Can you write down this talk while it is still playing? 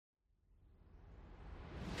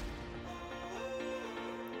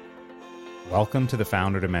Welcome to the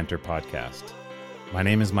Founder to Mentor podcast. My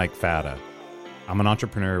name is Mike Fata. I'm an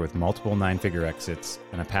entrepreneur with multiple nine-figure exits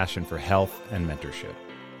and a passion for health and mentorship.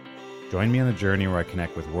 Join me on a journey where I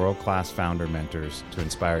connect with world-class founder mentors to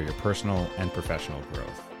inspire your personal and professional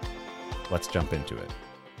growth. Let's jump into it.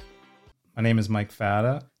 My name is Mike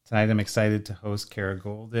Fata. Tonight I'm excited to host Kara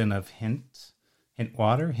Goldin of Hint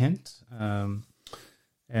Water.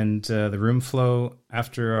 And the room flow,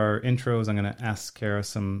 after our intros, I'm going to ask Kara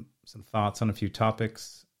some thoughts on a few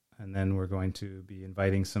topics, and then we're going to be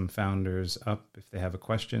inviting some founders up if they have a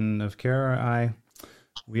question of Kara or I.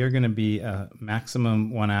 We are going to be a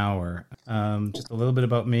maximum 1 hour. Just a little bit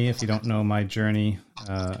about me, if you don't know my journey.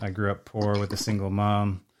 I grew up poor with a single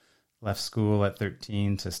mom, left school at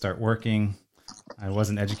 13 to start working. I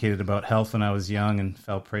wasn't educated about health when I was young and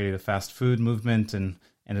fell prey to the fast food movement and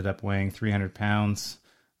ended up weighing 300 pounds.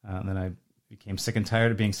 Then I became sick and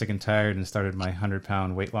tired of being sick and tired and started my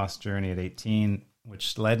 100-pound weight loss journey at 18,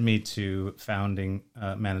 which led me to founding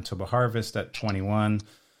Manitoba Harvest at 21.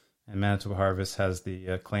 And Manitoba Harvest has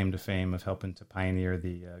the claim to fame of helping to pioneer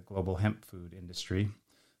the global hemp food industry.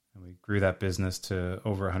 And we grew that business to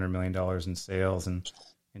over $100 million in sales. And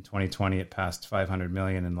in 2020, it passed $500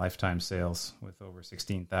 million in lifetime sales with over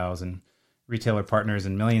 16,000 retailer partners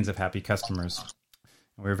and millions of happy customers.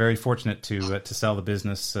 We were very fortunate to sell the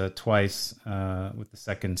business twice, with the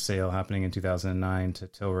second sale happening in 2009 to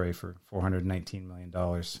Tilray for $419 million.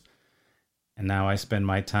 And now I spend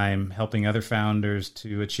my time helping other founders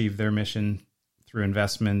to achieve their mission through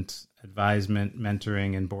investment, advisement,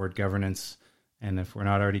 mentoring, and board governance. And if we're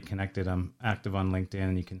not already connected, I'm active on LinkedIn,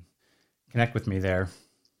 and you can connect with me there.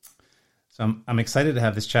 So I'm excited to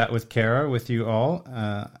have this chat with Kara with you all.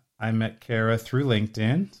 I met Kara through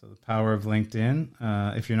LinkedIn, so the power of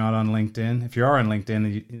LinkedIn. If you're not on LinkedIn, if you are on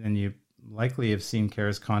LinkedIn, then you likely have seen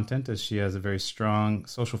Kara's content, as she has a very strong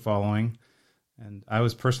social following. And I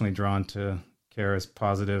was personally drawn to Kara's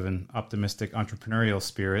positive and optimistic entrepreneurial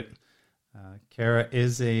spirit. Kara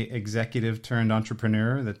is a executive turned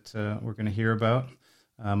entrepreneur that we're going to hear about.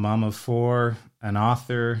 A mom of four, an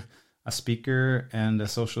author, a speaker, and a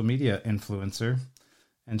social media influencer.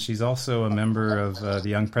 And she's also a member of the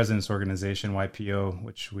Young Presidents Organization, YPO,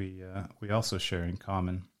 which we also share in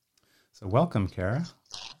common. So welcome, Kara.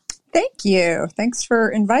 Thank you. Thanks for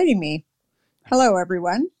inviting me. Hello,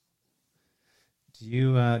 everyone. Do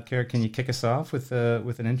you, Kara, can you kick us off with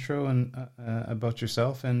an intro and about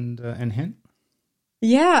yourself and Hint?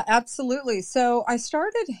 Yeah, absolutely. So I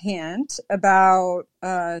started Hint about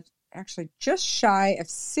actually just shy of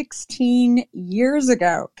 16 years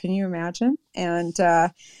ago. Can you imagine? And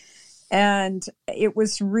it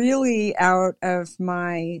was really out of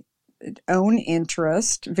my own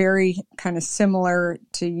interest, very kind of similar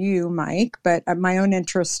to you, Mike, but my own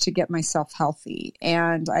interest to get myself healthy.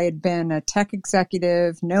 And I had been a tech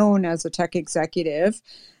executive, known as a tech executive,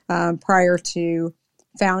 prior to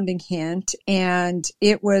founding Hint. And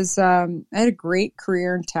it was, I had a great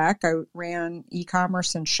career in tech. I ran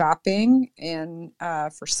e-commerce and shopping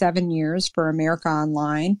for 7 years for America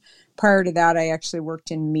Online. Prior to that, I actually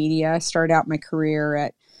worked in media. I started out my career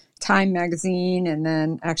at Time Magazine and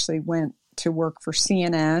then actually went to work for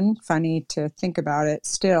CNN. Funny to think about it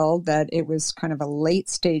still, that it was kind of a late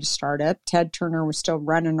stage startup. Ted Turner was still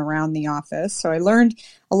running around the office. So I learned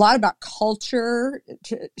a lot about culture,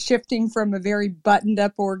 shifting from a very buttoned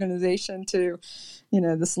up organization to,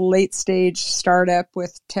 this late stage startup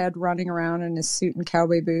with Ted running around in his suit and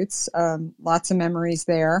cowboy boots. Lots of memories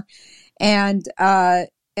there. And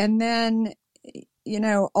then,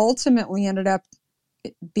 ultimately ended up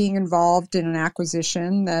being involved in an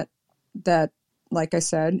acquisition that, like I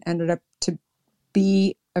said, ended up to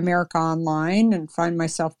be America Online, and find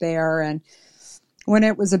myself there. And when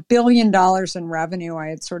it was $1 billion in revenue, I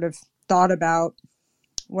had sort of thought about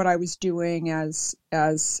what I was doing as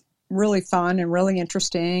really fun and really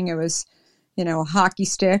interesting. It was, a hockey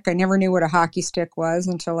stick. I never knew what a hockey stick was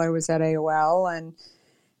until I was at AOL.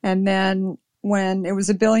 And then when it was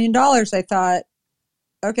 $1 billion, I thought,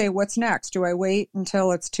 okay, what's next? Do I wait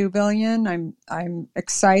until it's 2 billion? I'm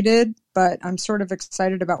excited, but I'm sort of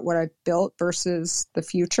excited about what I've built versus the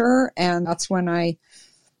future. And that's when I,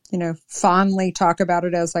 fondly talk about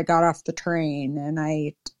it as I got off the train and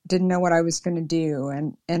I didn't know what I was going to do.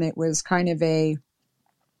 And it was kind of a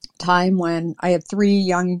time when I had 3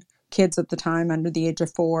 young kids at the time under the age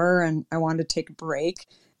of 4, and I wanted to take a break.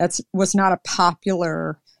 That was not a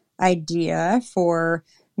popular idea for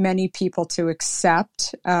many people to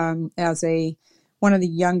accept, as one of the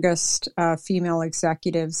youngest female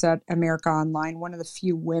executives at America Online, one of the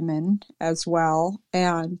few women as well.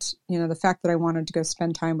 And, the fact that I wanted to go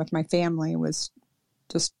spend time with my family was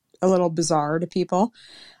just a little bizarre to people.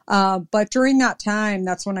 But during that time,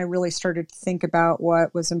 that's when I really started to think about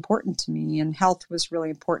what was important to me. And health was really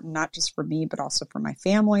important, not just for me, but also for my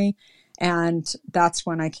family. And that's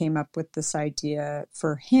when I came up with this idea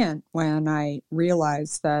for Hint, when I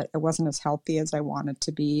realized that I wasn't as healthy as I wanted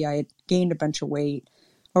to be. I had gained a bunch of weight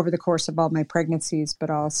over the course of all my pregnancies, but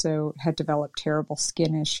also had developed terrible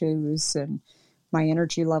skin issues, and my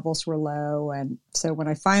energy levels were low. And so when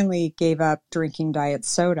I finally gave up drinking diet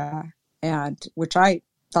soda, and which I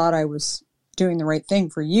thought I was doing the right thing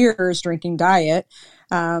for years, drinking diet,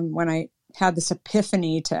 when I had this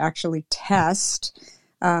epiphany to actually test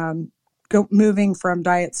moving from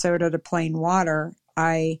diet soda to plain water,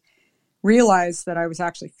 I realized that I was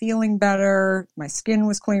actually feeling better. My skin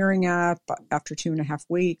was clearing up. After 2.5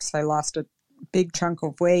 weeks, I lost a big chunk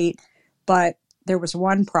of weight. But there was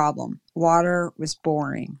one problem. Water was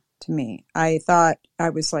boring to me. I thought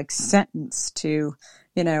I was like sentenced to,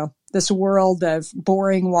 this world of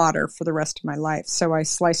boring water for the rest of my life. So I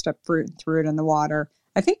sliced up fruit and threw it in the water.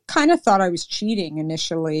 I think kind of thought I was cheating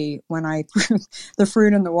initially when I threw the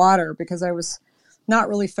fruit in the water, because I was not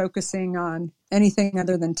really focusing on anything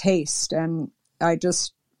other than taste. And I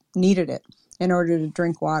just needed it in order to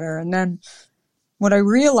drink water. And then what I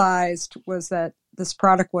realized was that this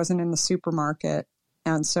product wasn't in the supermarket.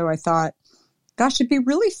 And so I thought, gosh, it'd be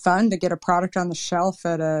really fun to get a product on the shelf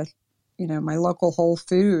at my local Whole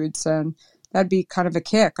Foods, and that'd be kind of a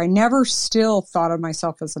kick. I never still thought of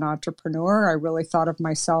myself as an entrepreneur. I really thought of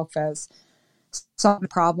myself as solving a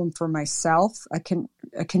problem for myself,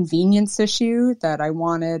 a convenience issue that I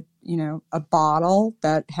wanted, a bottle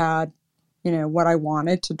that had, what I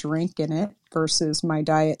wanted to drink in it versus my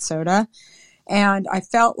diet soda. And I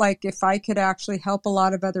felt like if I could actually help a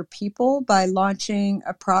lot of other people by launching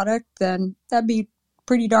a product, then that'd be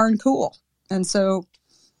pretty darn cool. And so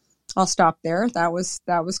I'll stop there. That was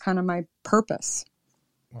kind of my purpose.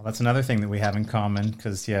 Well, that's another thing that we have in common,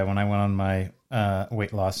 because when I went on my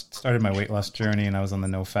started my weight loss journey, and I was on the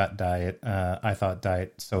no-fat diet, I thought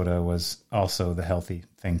diet soda was also the healthy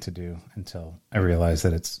thing to do, until I realized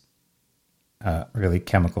that it's really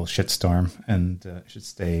chemical shitstorm, and should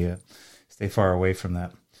stay far away from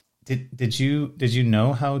that. Did you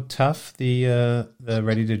know how tough the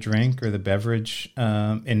ready to drink or the beverage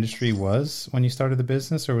industry was when you started the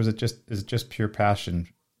business, or is it just pure passion?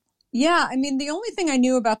 Yeah, I mean, the only thing I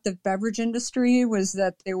knew about the beverage industry was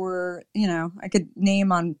that there were, I could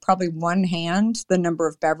name on probably one hand the number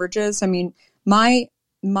of beverages. I mean, my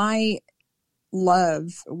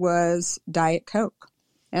love was Diet Coke,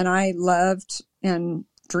 and I loved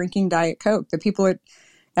drinking Diet Coke. The people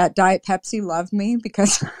at Diet Pepsi love me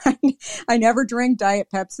because I never drink Diet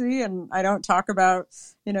Pepsi, and I don't talk about,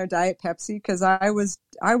 Diet Pepsi, because I was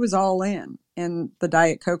all in the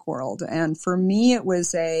Diet Coke world. And for me, it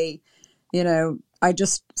was I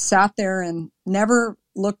just sat there and never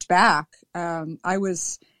looked back. I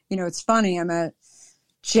was, it's funny, I'm a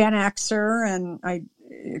Gen Xer, and I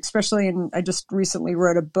just recently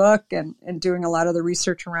wrote a book, and doing a lot of the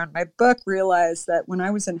research around my book, realized that when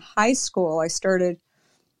I was in high school, I started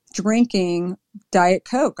drinking Diet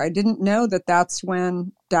Coke. I didn't know that that's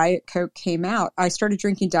when Diet Coke came out. I started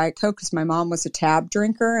drinking Diet Coke because my mom was a tab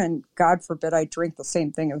drinker, and God forbid I drink the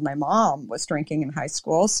same thing as my mom was drinking in high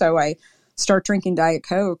school. So I start drinking Diet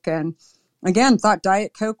Coke, and again, thought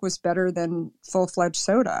Diet Coke was better than full-fledged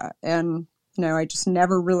soda. And, I just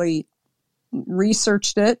never really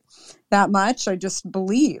researched it that much. I just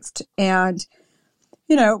believed. And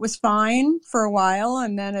it was fine for a while,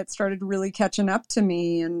 and then it started really catching up to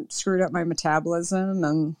me and screwed up my metabolism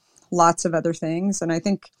and lots of other things. And I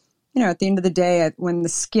think, at the end of the day, when the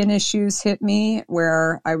skin issues hit me,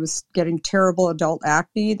 where I was getting terrible adult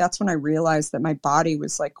acne, that's when I realized that my body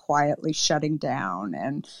was like quietly shutting down.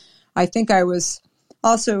 And I think it was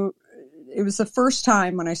the first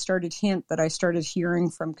time when I started Hint that I started hearing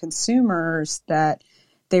from consumers that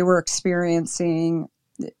they were experiencing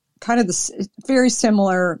kind of this very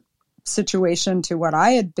similar situation to what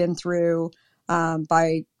I had been through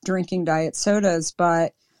by drinking diet sodas,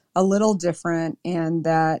 but a little different, in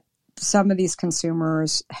that some of these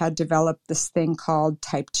consumers had developed this thing called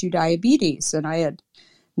type 2 diabetes. And I had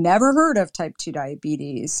never heard of type 2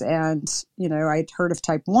 diabetes. And, I'd heard of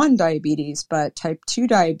type 1 diabetes, but type 2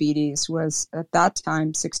 diabetes was, at that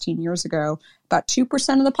time, 16 years ago, about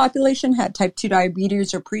 2% of the population had type 2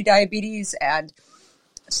 diabetes or prediabetes. And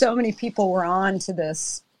so many people were on to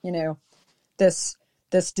this,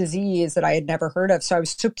 this disease that I had never heard of. So I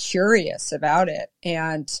was so curious about it.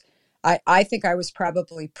 And I think I was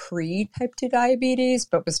probably pre-type 2 diabetes,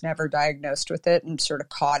 but was never diagnosed with it, and sort of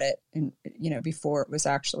caught it before it was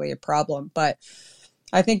actually a problem. But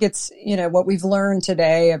I think it's, what we've learned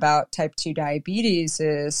today about type 2 diabetes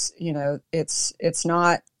is, it's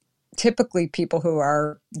not typically people who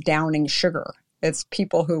are downing sugar. It's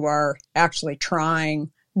people who are actually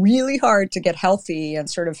trying really hard to get healthy and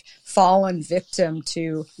sort of fallen victim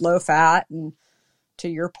to low fat. And to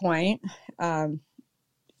your point,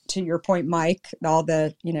 Mike, all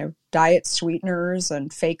the, diet sweeteners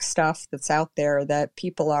and fake stuff that's out there that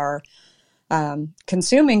people are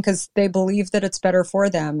consuming because they believe that it's better for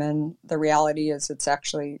them. And the reality is it's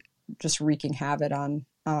actually just wreaking havoc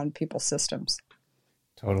on people's systems.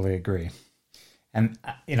 Totally agree. And,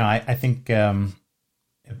 I think a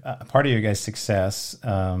part of your guys' success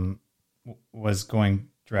was going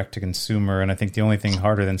direct to consumer. And I think the only thing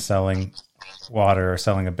harder than selling water or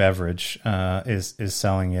selling a beverage is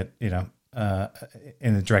selling it,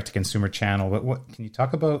 in the direct to consumer channel. But what can you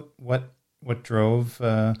talk about what drove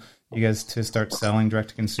you guys to start selling direct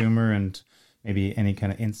to consumer, and maybe any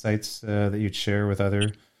kind of insights that you'd share with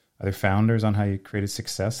other founders on how you created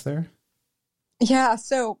success there? Yeah,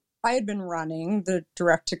 so I had been running the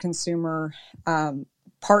direct to consumer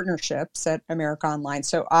partnerships at America Online.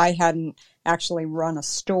 So I hadn't actually run a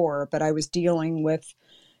store, but I was dealing with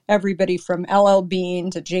everybody from LL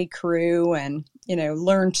Bean to J. Crew, and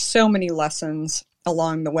learned so many lessons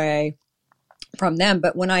along the way from them.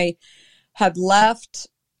 But when I had left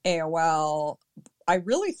AOL, I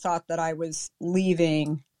really thought that I was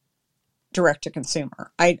leaving direct to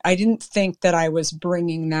consumer. I didn't think that I was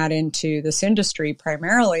bringing that into this industry,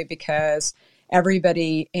 primarily because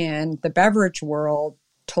everybody in the beverage world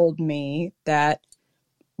told me that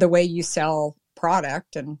the way you sell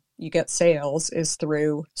product and you get sales is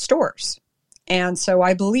through stores. And so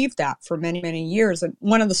I believed that for many, many years. And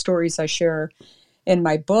one of the stories I share in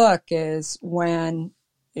my book is when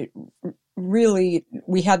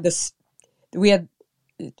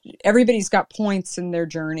everybody's got points in their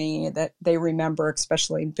journey that they remember,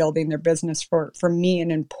 especially building their business. For me,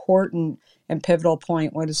 an important and pivotal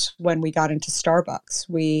point was when we got into Starbucks.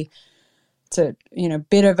 It's a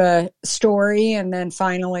bit of a story, and then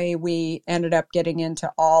finally we ended up getting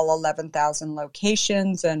into all 11,000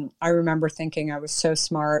 locations. And I remember thinking I was so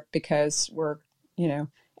smart because we're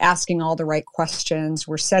asking all the right questions.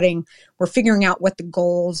 We're figuring out what the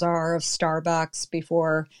goals are of Starbucks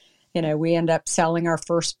before we end up selling our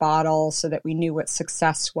first bottle, so that we knew what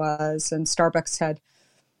success was. And Starbucks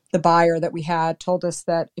the buyer that we had told us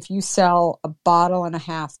that if you sell a bottle and a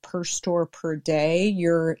half per store per day,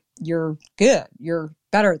 you're good. You're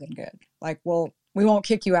better than good. Like, we won't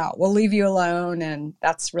kick you out. We'll leave you alone. And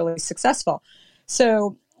that's really successful.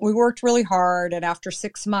 So we worked really hard. And after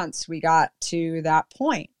 6 months, we got to that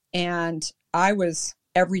point. And I was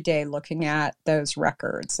every day looking at those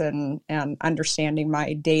records and understanding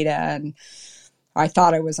my data. And I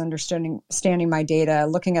thought I was understanding my data,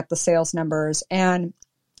 looking at the sales numbers. And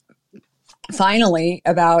finally,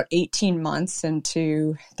 about 18 months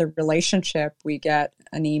into the relationship, we get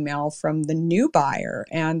an email from the new buyer.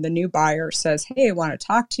 And the new buyer says, "Hey, I want to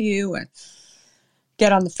talk to you." And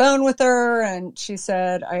get on the phone with her. And she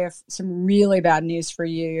said, "I have some really bad news for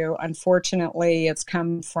you. Unfortunately, it's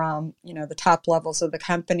come from, the top levels of the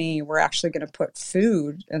company. We're actually going to put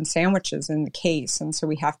food and sandwiches in the case. And so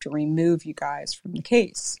we have to remove you guys from the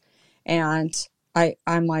case." And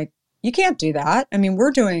I'm like, "You can't do that. I mean,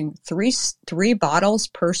 we're doing three bottles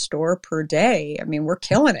per store per day. I mean, we're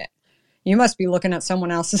killing it. You must be looking at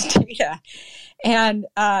someone else's data." And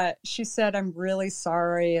she said, "I'm really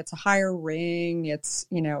sorry. It's a higher ring. It's,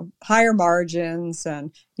 higher margins,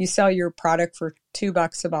 and you sell your product for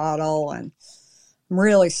 $2 a bottle. And I'm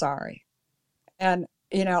really sorry." And,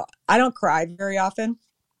 I don't cry very often,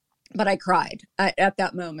 but I cried at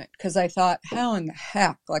that moment because I thought, how in the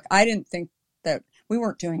heck? Like, I didn't think that we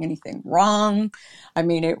weren't doing anything wrong. I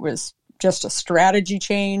mean, it was just a strategy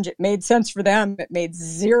change. It made sense for them. It made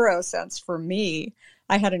zero sense for me.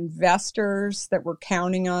 I had investors that were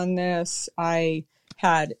counting on this. I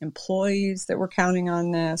had employees that were counting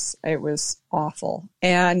on this. It was awful.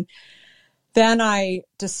 And then I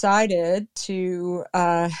decided to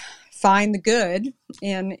find the good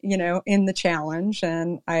in the challenge.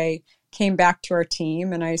 And I came back to our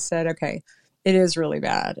team and I said, "Okay, it is really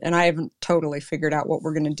bad. And I haven't totally figured out what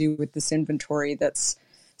we're going to do with this inventory that's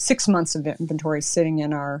 6 months of inventory sitting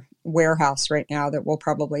in our warehouse right now that we'll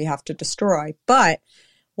probably have to destroy." But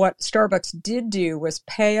what Starbucks did do was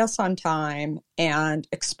pay us on time and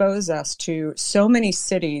expose us to so many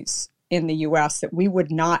cities in the US that we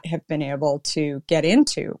would not have been able to get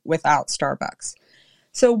into without Starbucks.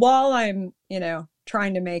 So while I'm,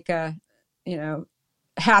 trying to make a,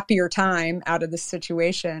 happier time out of this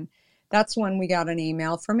situation, that's when we got an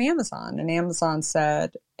email from Amazon, and Amazon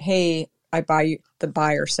said, hey, the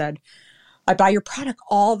buyer said, I buy your product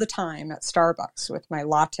all the time at Starbucks with my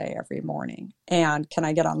latte every morning. And can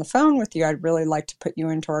I get on the phone with you? I'd really like to put you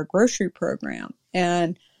into our grocery program.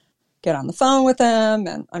 And get on the phone with them.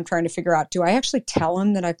 And I'm trying to figure out, do I actually tell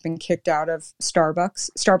them that I've been kicked out of Starbucks?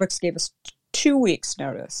 Starbucks gave us 2 weeks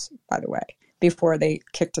notice, by the way, before they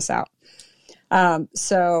kicked us out.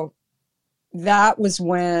 So that was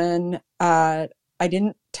when I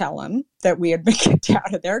didn't tell him that we had been kicked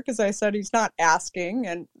out of there, because I said he's not asking.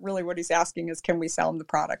 And really what he's asking is, can we sell him the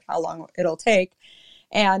product? How long it'll take?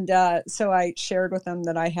 And so I shared with him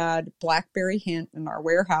that I had Blackberry Hint in our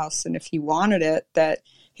warehouse. And if he wanted it, that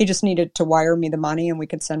he just needed to wire me the money and we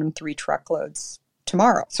could send him 3 truckloads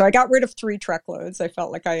tomorrow. So I got rid of 3 truckloads. I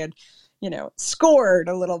felt like I had, scored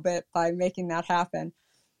a little bit by making that happen.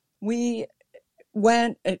 We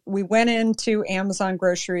went into Amazon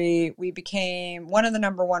Grocery. We became one of the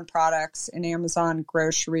number 1 products in Amazon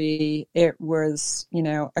Grocery. It was,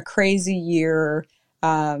 a crazy year.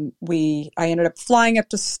 I ended up flying up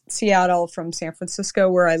to Seattle from San Francisco,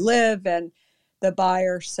 where I live, and the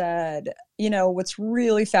buyer said, what's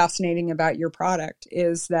really fascinating about your product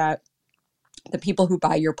is that the people who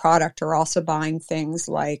buy your product are also buying things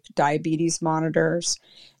like diabetes monitors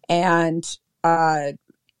and,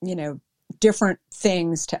 different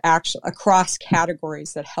things to actually across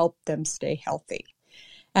categories that help them stay healthy.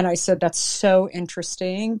 And I said, that's so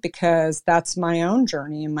interesting, because that's my own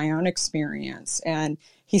journey and my own experience. And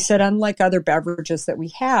he said, unlike other beverages that we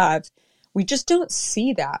have, we just don't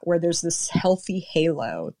see that, where there's this healthy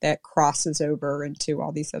halo that crosses over into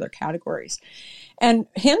all these other categories. And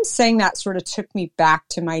him saying that sort of took me back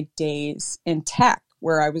to my days in tech,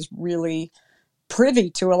 where I was really privy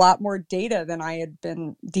to a lot more data than I had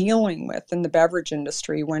been dealing with in the beverage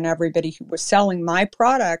industry, when everybody who was selling my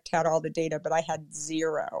product had all the data, but I had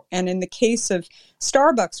zero. And in the case of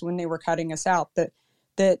Starbucks, when they were cutting us out,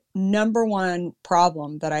 the number 1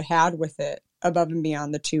 problem that I had with it, above and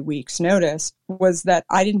beyond the 2 weeks notice, was that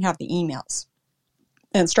I didn't have the emails.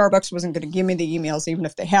 And Starbucks wasn't going to give me the emails, even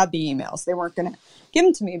if they had the emails. They weren't going to give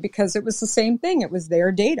them to me, because it was the same thing. It was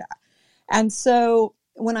their data. And so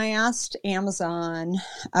when I asked Amazon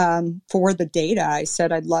for the data, I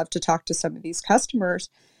said, I'd love to talk to some of these customers.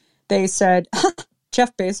 They said,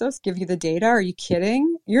 Jeff Bezos give you the data? Are you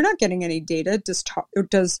kidding? You're not getting any data. Does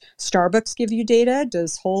Starbucks give you data?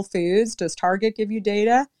 Does Whole Foods, does Target give you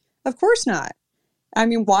data? Of course not. I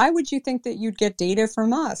mean, why would you think that you'd get data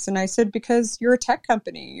from us? And I said, because you're a tech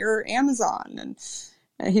company, you're Amazon. And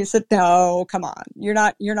he said, no, come on, you're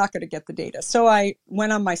not going to get the data. So I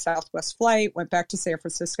went on my Southwest flight, went back to San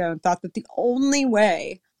Francisco, and thought that the only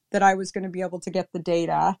way that I was going to be able to get the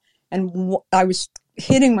data, and I was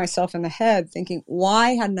hitting myself in the head thinking,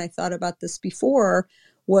 why hadn't I thought about this before,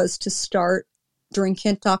 was to start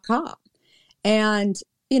drinkhint.com. And,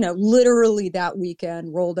 literally that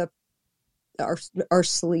weekend rolled up our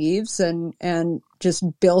sleeves and just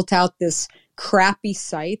built out this crappy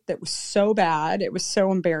site that was so bad. It was so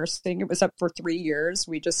embarrassing. It was up for 3 years.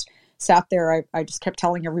 We just sat there. I just kept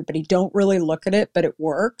telling everybody, don't really look at it, but it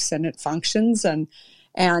works and it functions. And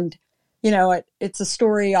it's a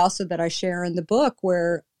story also that I share in the book,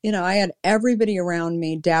 where, I had everybody around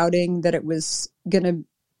me doubting that it was going to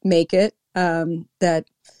make it, that,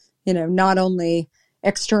 not only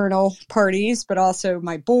external parties, but also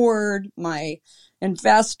my board, my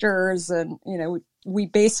investors. And, we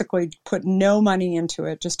basically put no money into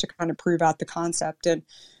it just to kind of prove out the concept. And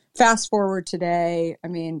fast forward today, I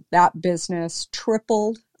mean, that business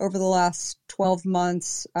tripled over the last 12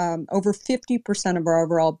 months. Over 50% of our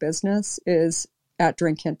overall business is at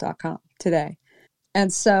drinkhint.com today.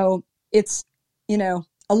 And so it's, a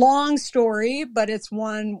long story, but it's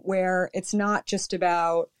one where it's not just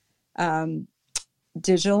about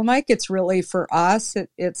digital, Mike. It's really, for us,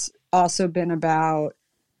 it's also been about,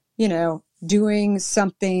 doing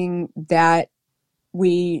something that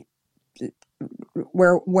where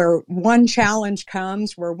one challenge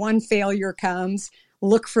comes, where one failure comes,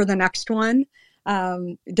 look for the next one,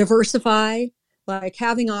 diversify, like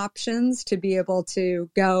having options to be able to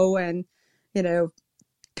go and,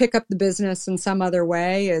 pick up the business in some other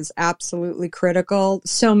way is absolutely critical.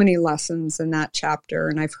 So many lessons in that chapter.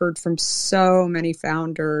 And I've heard from so many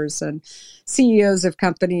founders and CEOs of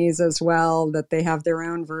companies as well, that they have their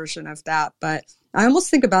own version of that. But I almost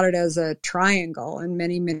think about it as a triangle in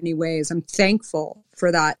many, many ways. I'm thankful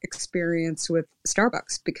for that experience with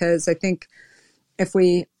Starbucks, because I think if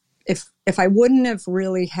I wouldn't have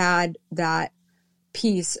really had that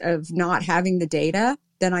piece of not having the data,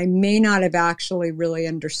 then I may not have actually really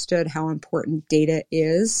understood how important data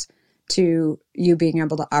is to you being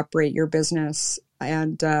able to operate your business.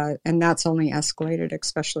 And that's only escalated,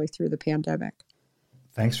 especially through the pandemic.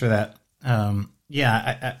 Thanks for that. I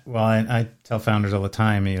tell founders all the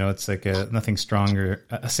time, it's like nothing stronger.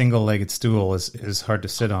 A single-legged stool is hard to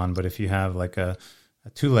sit on, but if you have like a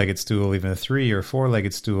two-legged stool, even a three or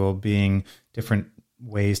four-legged stool, being different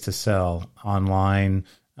ways to sell online,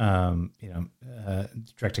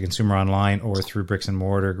 direct to consumer online, or through bricks and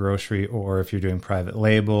mortar grocery, or if you're doing private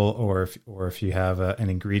label, or if you have an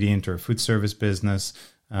ingredient or a food service business,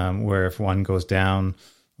 where if one goes down,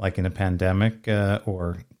 like in a pandemic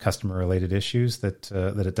or customer related issues, that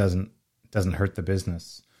it doesn't hurt the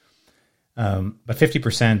business. But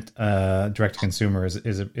 50% direct to consumer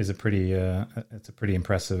is a pretty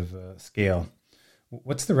impressive scale.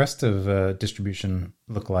 What's the rest of distribution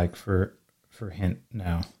look like for Hint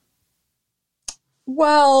now?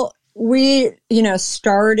 Well, we,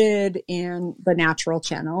 started in the natural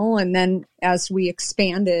channel, and then as we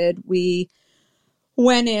expanded, we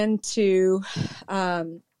went into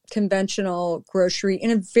conventional grocery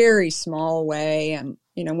in a very small way, and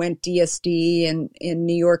went DSD in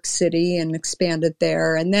New York City and expanded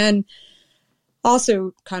there. And then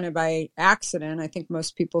also kind of by accident, I think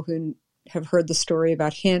most people who have heard the story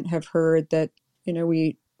about Hint have heard that,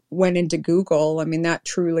 we went into Google. I mean, that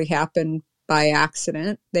truly happened by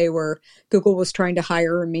accident. Google was trying to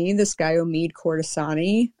hire me, this guy, Omid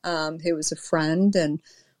Kordasani, who was a friend and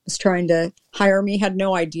was trying to hire me, had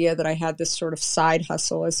no idea that I had this sort of side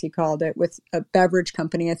hustle, as he called it, with a beverage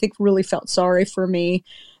company. I think really felt sorry for me.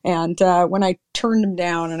 And when I turned him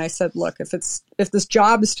down and I said, look, if this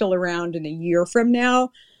job is still around in a year from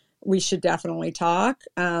now, we should definitely talk.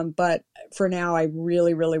 But for now, I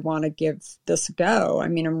really, really want to give this a go. I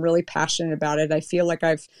mean, I'm really passionate about it. I feel like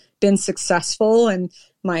I've been successful in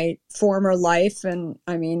my former life. And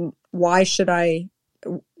I mean, why shouldn't I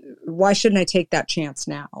take that chance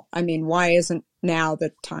now? I mean, why isn't now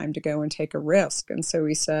the time to go and take a risk? And so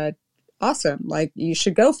we said, awesome, like you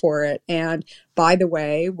should go for it. And by the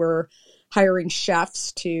way, we're hiring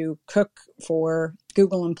chefs to cook for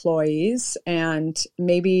Google employees, and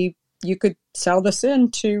maybe you could sell this in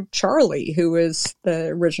to Charlie, who is the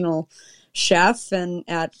original chef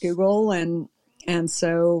at Google. And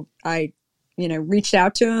so I, reached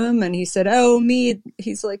out to him, and he said, oh, me,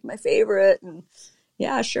 he's like my favorite. And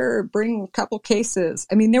yeah, sure, bring a couple cases.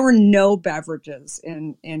 I mean, there were no beverages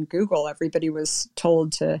in Google. Everybody was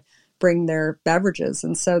told to bring their beverages.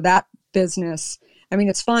 And so that business, I mean,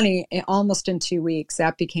 it's funny, almost in 2 weeks,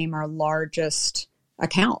 that became our largest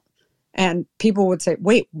account. And people would say,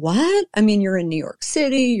 wait, what? I mean, you're in New York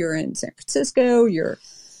City, you're in San Francisco,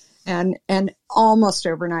 and almost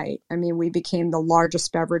overnight, I mean, we became the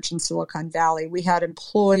largest beverage in Silicon Valley. We had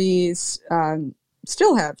employees,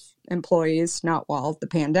 still have employees, not while the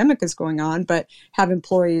pandemic is going on, but have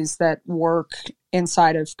employees that work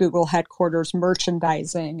inside of Google headquarters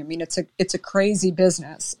merchandising. I mean, it's a crazy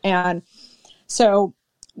business. And so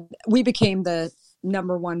we became the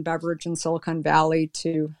number one beverage in Silicon Valley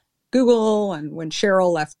to Google. And when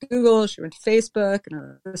Cheryl left Google, she went to Facebook, and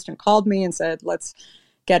her assistant called me and said, let's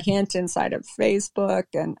get Hint inside of Facebook.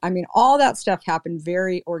 And I mean, all that stuff happened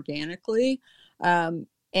very organically. And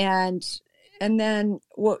then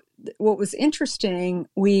what was interesting,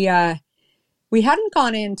 we hadn't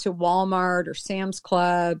gone into Walmart or Sam's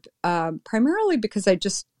Club, primarily because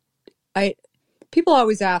people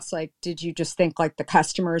always ask, like, did you just think like the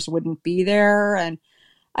customers wouldn't be there? And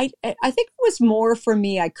I think it was more for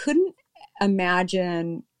me. I couldn't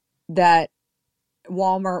imagine that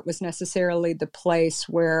Walmart was necessarily the place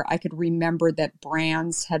where I could remember that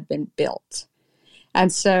brands had been built.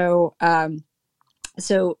 And so, I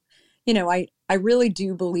really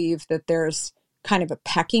do believe that there's kind of a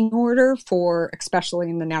pecking order for, especially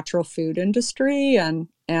in the natural food industry. And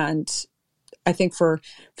I think for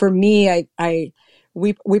me,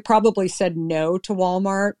 we probably said no to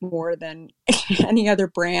Walmart more than any other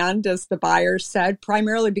brand, as the buyers said,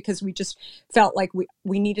 primarily because we just felt like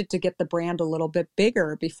we needed to get the brand a little bit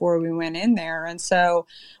bigger before we went in there. And so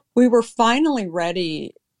we were finally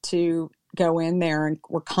ready to go in there, and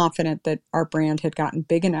we're confident that our brand had gotten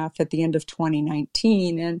big enough at the end of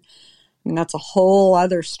 2019. And I mean, that's a whole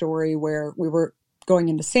other story where we were going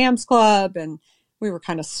into Sam's Club, and we were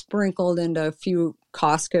kind of sprinkled into a few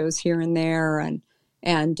Costco's here and there, and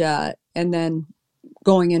then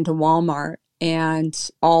going into Walmart and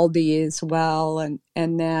Aldi as well. And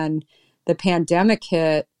then the pandemic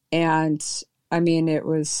hit, and I mean, it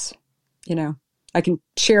was, I can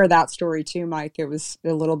share that story too, Mike. It was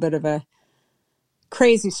a little bit of a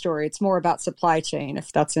crazy story. It's more about supply chain,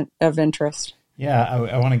 if that's of interest. Yeah,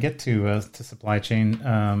 I want to get to supply chain,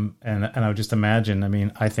 and I would just imagine. I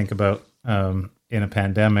mean, I think about in a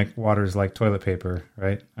pandemic, water is like toilet paper,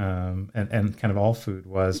 right? And kind of all food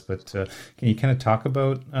was. But can you kind of talk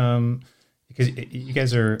about because you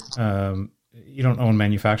guys are you don't own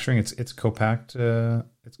manufacturing; it's co-packed.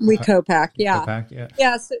 It's We co-pack, yeah. co-packed, yeah.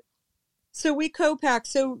 Yeah, so we co-pack.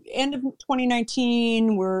 So end of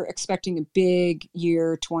 2019, we're expecting a big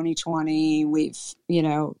year, 2020. We've,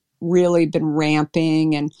 really been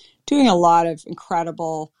ramping and doing a lot of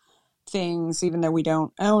incredible things, even though we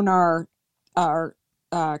don't own our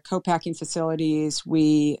co-packing facilities.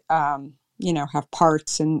 We, have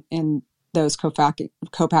parts in those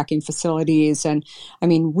co-packing facilities. And I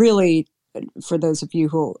mean, really, for those of you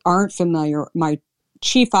who aren't familiar, my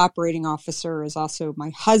chief operating officer is also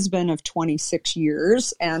my husband of 26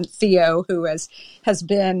 years, and Theo, who has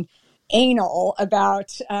been anal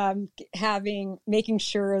about making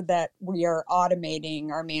sure that we are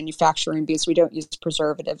automating our manufacturing because we don't use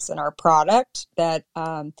preservatives in our product, that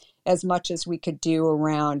as much as we could do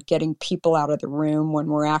around getting people out of the room when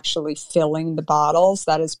we're actually filling the bottles,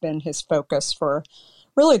 that has been his focus for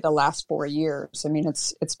really the last 4 years. I mean,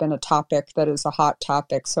 it's been a topic that is a hot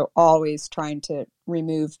topic. So always trying to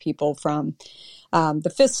remove people from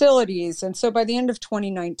the facilities. And so by the end of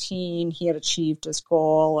 2019, he had achieved his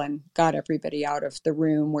goal and got everybody out of the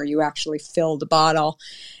room where you actually fill the bottle.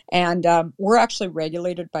 And we're actually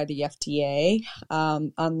regulated by the FDA,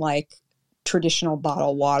 unlike traditional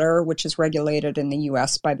bottled water, which is regulated in the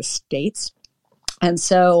US by the states. And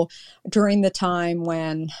so during the time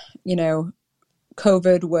when,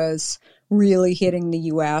 COVID was really hitting the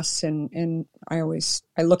U.S. and I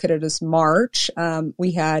look at it as March.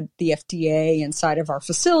 We had the FDA inside of our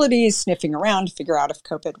facilities sniffing around to figure out if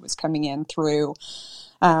COVID was coming in through,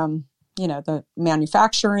 the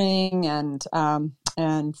manufacturing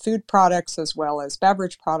and food products as well as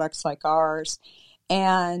beverage products like ours.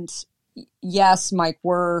 And yes, Mike,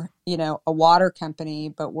 we're, a water company,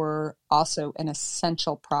 but we're also an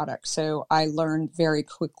essential product. So I learned very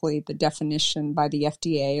quickly the definition by the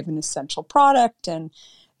FDA of an essential product, and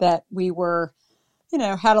that we were,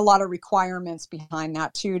 had a lot of requirements behind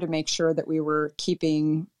that too, to make sure that we were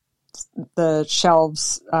keeping the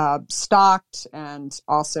shelves stocked and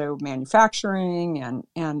also manufacturing.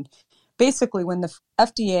 And basically when the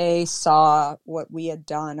FDA saw what we had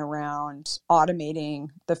done around automating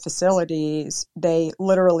the facilities, they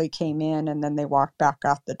literally came in and then they walked back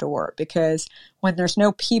out the door, because when there's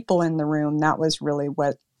no people in the room, that was really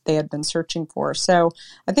what they had been searching for. So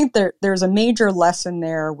I think there's a major lesson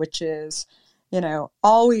there, which is,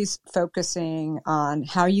 always focusing on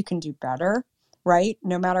how you can do better, right?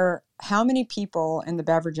 No matter how many people in the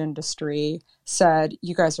beverage industry said,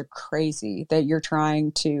 you guys are crazy that you're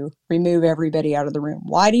trying to remove everybody out of the room.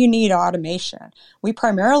 Why do you need automation? We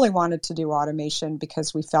primarily wanted to do automation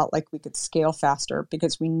because we felt like we could scale faster,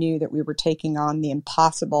 because we knew that we were taking on the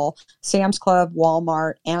impossible. Sam's Club,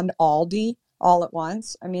 Walmart, and Aldi all at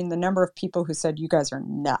once. I mean, the number of people who said, you guys are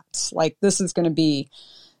nuts. Like, this is going to be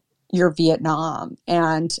your Vietnam.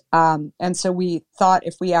 And so we thought,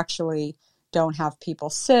 if we actually don't have people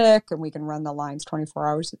sick and we can run the lines 24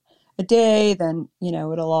 hours a day, then,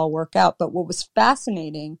 it'll all work out. But what was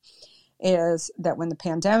fascinating is that when the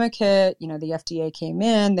pandemic hit, the FDA came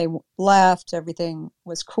in, they left, everything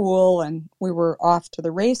was cool, and we were off to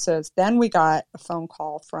the races. Then we got a phone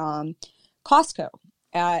call from Costco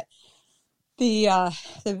at the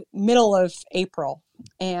middle of April.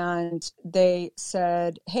 And they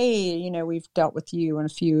said, hey, we've dealt with you in a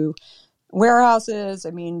few warehouses.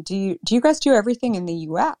 I mean, do you guys do everything in the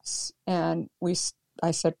U.S.? And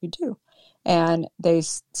I said, we do. And they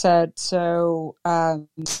said, so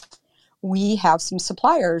we have some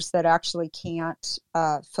suppliers that actually can't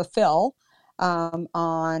fulfill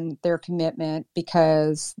on their commitment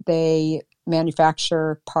because they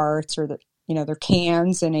manufacture parts or their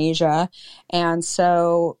cans in Asia. And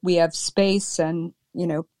so we have space, and,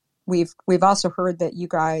 we've also heard that you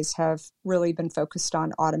guys have really been focused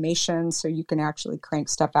on automation, so you can actually crank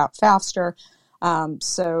stuff out faster.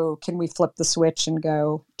 So can we flip the switch and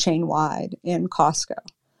go chain wide in Costco?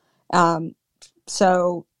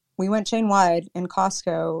 So we went chain wide in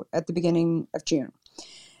Costco at the beginning of June.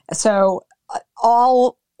 So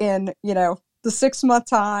all in, the 6-month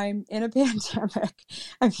time in a pandemic.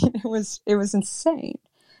 I mean, it was insane.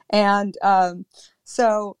 And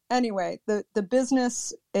so anyway, the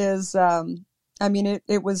business is,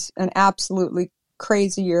 it was an absolutely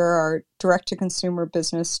crazy year. Our direct to consumer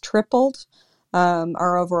business tripled.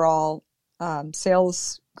 Our overall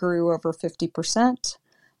sales grew over 50%.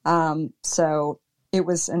 So it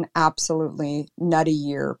was an absolutely nutty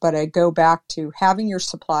year. But I go back to having your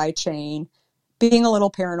supply chain, being a little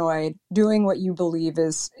paranoid, doing what you believe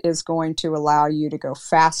is going to allow you to go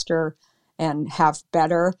faster and have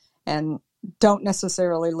better, and don't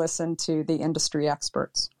necessarily listen to the industry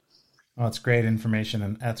experts. Well, it's great information,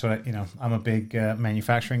 and that's what I'm a big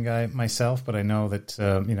manufacturing guy myself, but I know that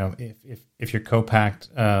if you're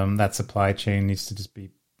co-packed, that supply chain needs to just be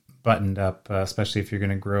buttoned up, especially if you're going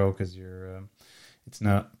to grow, because it's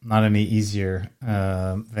not any easier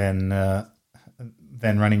than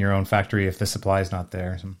running your own factory if the supply is not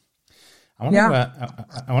there. So I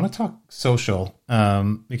want to talk social,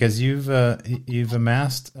 because you've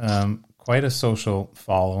amassed quite a social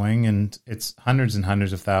following, and it's hundreds and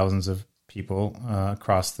hundreds of thousands of people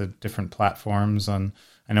across the different platforms. I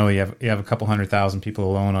know you have a couple 100,000 people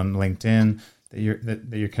alone on LinkedIn that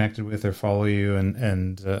you're connected with or follow you,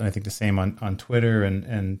 and I think the same on Twitter.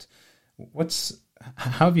 And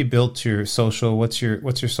how have you built your social? What's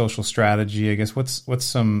your social strategy? I guess what's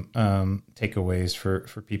some takeaways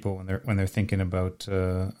for people when they're thinking about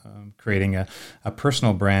creating a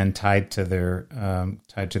personal brand tied to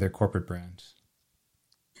their corporate brand?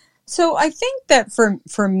 So I think that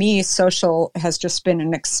for me, social has just been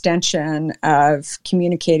an extension of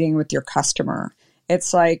communicating with your customer.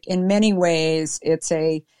 It's like, in many ways, it's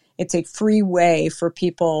a free way for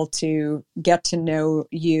people to get to know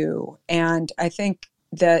you. And I think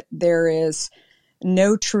that there is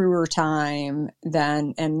no truer time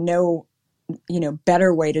and no,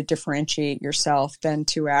 better way to differentiate yourself than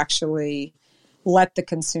to actually let the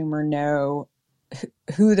consumer know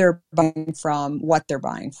who they're buying from, what they're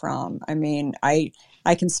buying from. I mean, I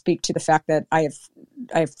can speak to the fact that I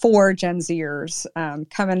have 4 Gen Zers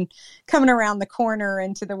coming around the corner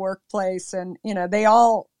into the workplace, and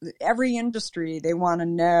every industry, they want to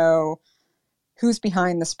know who's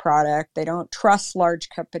behind this product. They don't trust large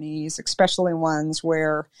companies, especially ones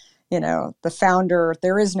where the founder,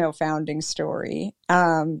 there is no founding story.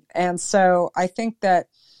 And so I think that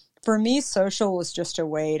for me, social was just a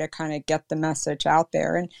way to kind of get the message out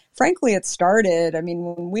there. And frankly, it started,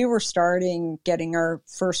 when we were getting our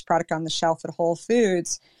first product on the shelf at Whole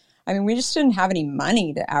Foods, we just didn't have any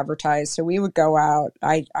money to advertise. So we would go out.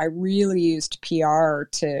 I really used PR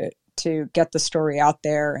to get the story out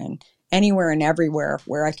there, and anywhere and everywhere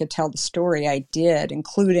where I could tell the story, I did,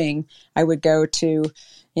 including I would go to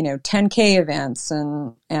 10K events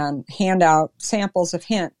and hand out samples of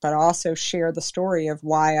Hint, but also share the story of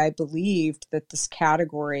why I believed that this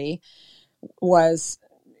category was,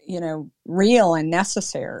 real and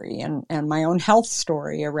necessary, and my own health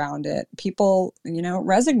story around it. People,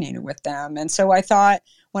 resonated with them. And so I thought,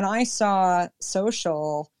 when I saw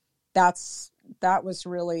social, that was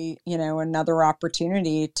really, another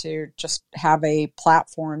opportunity to just have a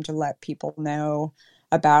platform to let people know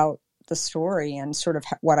about the story and sort of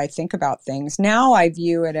what I think about things. Now I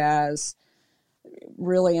view it as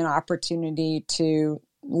really an opportunity to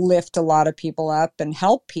lift a lot of people up and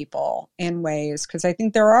help people in ways, because I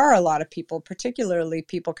think there are a lot of people, particularly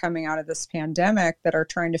people coming out of this pandemic, that are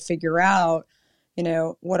trying to figure out,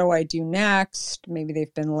 what do I do next? Maybe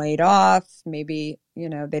they've been laid off. Maybe,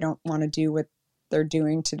 they don't want to do what they're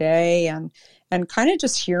doing today, and kind of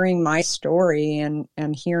just hearing my story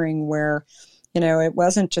and hearing where, it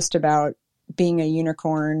wasn't just about being a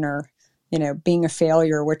unicorn or, being a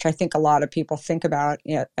failure, which I think a lot of people think about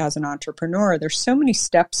it as an entrepreneur. There's so many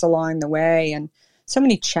steps along the way and so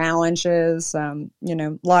many challenges. A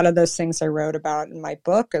lot of those things I wrote about in my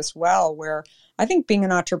book as well, where I think being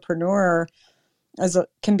an entrepreneur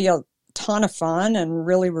can be a ton of fun and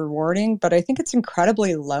really rewarding, but I think it's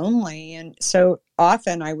incredibly lonely. And so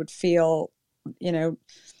often I would feel,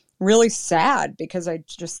 really sad because I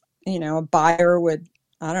just, a buyer would,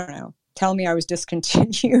 I don't know, tell me I was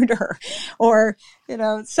discontinued or,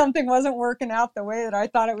 something wasn't working out the way that I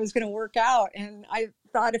thought it was going to work out. And I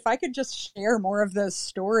thought, if I could just share more of those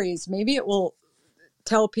stories, maybe it will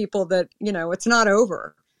tell people that, it's not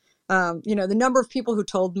over. The number of people who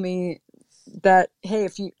told me that, hey,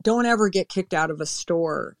 if you don't ever get kicked out of a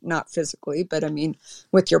store, not physically, but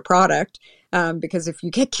with your product, because if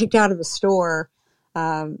you get kicked out of a store,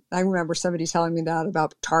 I remember somebody telling me that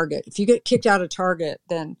about Target. If you get kicked out of Target,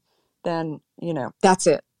 then, that's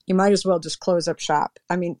it. You might as well just close up shop.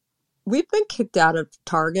 We've been kicked out of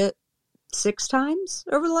Target 6 times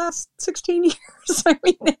over the last 16 years.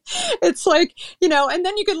 It's like, and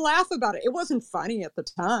then you can laugh about it. It wasn't funny at the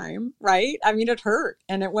time, right? It hurt.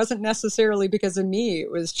 And it wasn't necessarily because of me. It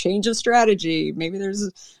was change of strategy. Maybe there's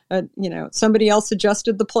somebody else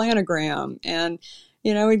adjusted the planogram. And,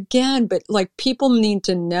 again, but like, people need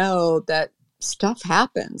to know that stuff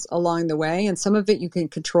happens along the way, and some of it you can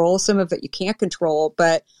control, some of it you can't control.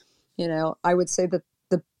 But, I would say that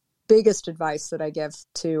the biggest advice that I give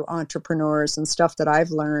to entrepreneurs and stuff that I've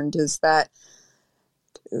learned is that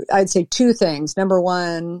I'd say two things. Number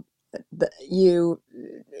one,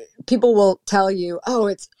 people will tell you, oh,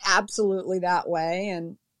 it's absolutely that way.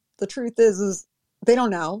 And the truth is they don't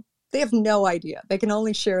know. They have no idea. They can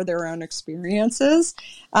only share their own experiences.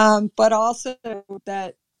 But also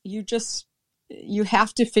that you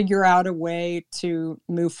have to figure out a way to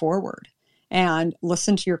move forward and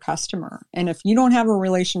listen to your customer. And if you don't have a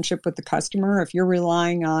relationship with the customer, if you're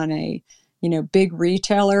relying on a, big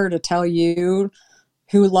retailer to tell you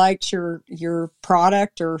who likes your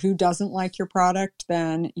product or who doesn't like your product,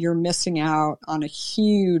 then you're missing out on a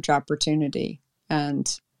huge opportunity.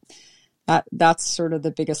 And that's sort of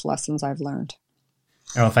the biggest lessons I've learned.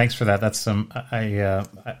 Oh, thanks for that. That's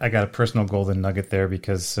I got a personal golden nugget there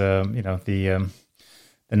because the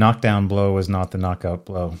knockdown blow is not the knockout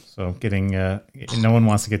blow. So no one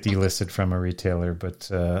wants to get delisted from a retailer, but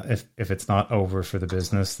if it's not over for the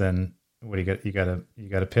business, then what do you got? You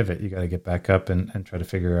got to pivot. You got to get back up and try to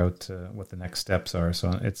figure out what the next steps are. So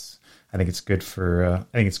I think it's good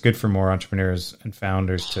for more entrepreneurs and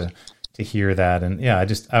founders to hear that. And yeah,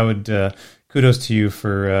 I would kudos to you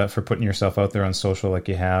for putting yourself out there on social like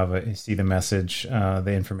you have. I see the message,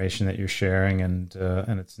 the information that you're sharing, and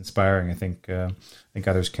it's inspiring. I think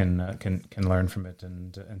others can learn from it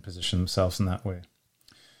and position themselves in that way.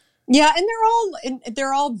 Yeah, and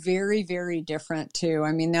they're all very, very different too.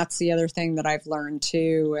 I mean, that's the other thing that I've learned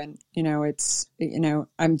too. And it's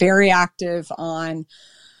I'm very active on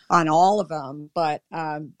all of them, but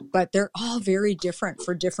they're all very different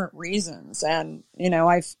for different reasons. And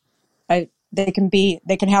they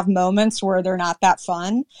can have moments where they're not that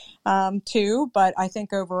fun too. But I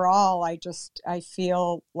think overall, I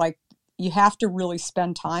feel like you have to really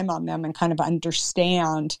spend time on them and kind of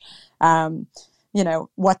understand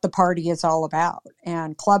what the party is all about.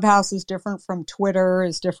 And Clubhouse is different from Twitter,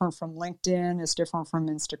 is different from LinkedIn, is different from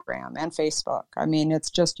Instagram and Facebook. I mean,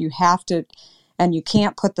 it's just, you have to, and you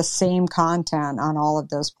can't put the same content on all of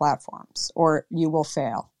those platforms or you will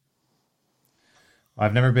fail.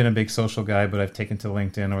 I've never been a big social guy, but I've taken to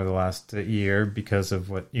LinkedIn over the last year because of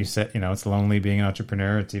what you said. It's lonely being an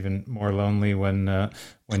entrepreneur. It's even more lonely when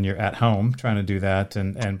you're at home trying to do that.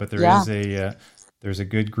 But there's a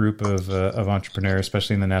good group of entrepreneurs,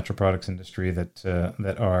 especially in the natural products industry,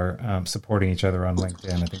 that are supporting each other on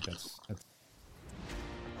LinkedIn. I think that's.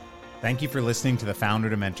 Thank you for listening to the Founder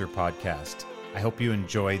to Mentor podcast. I hope you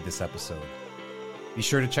enjoyed this episode. Be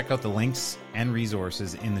sure to check out the links and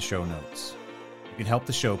resources in the show notes. You can help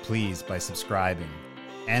the show, please, by subscribing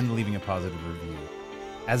and leaving a positive review.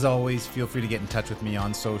 As always, feel free to get in touch with me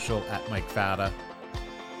on social @Mike Fata.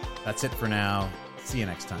 That's it for now. See you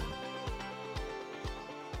next time.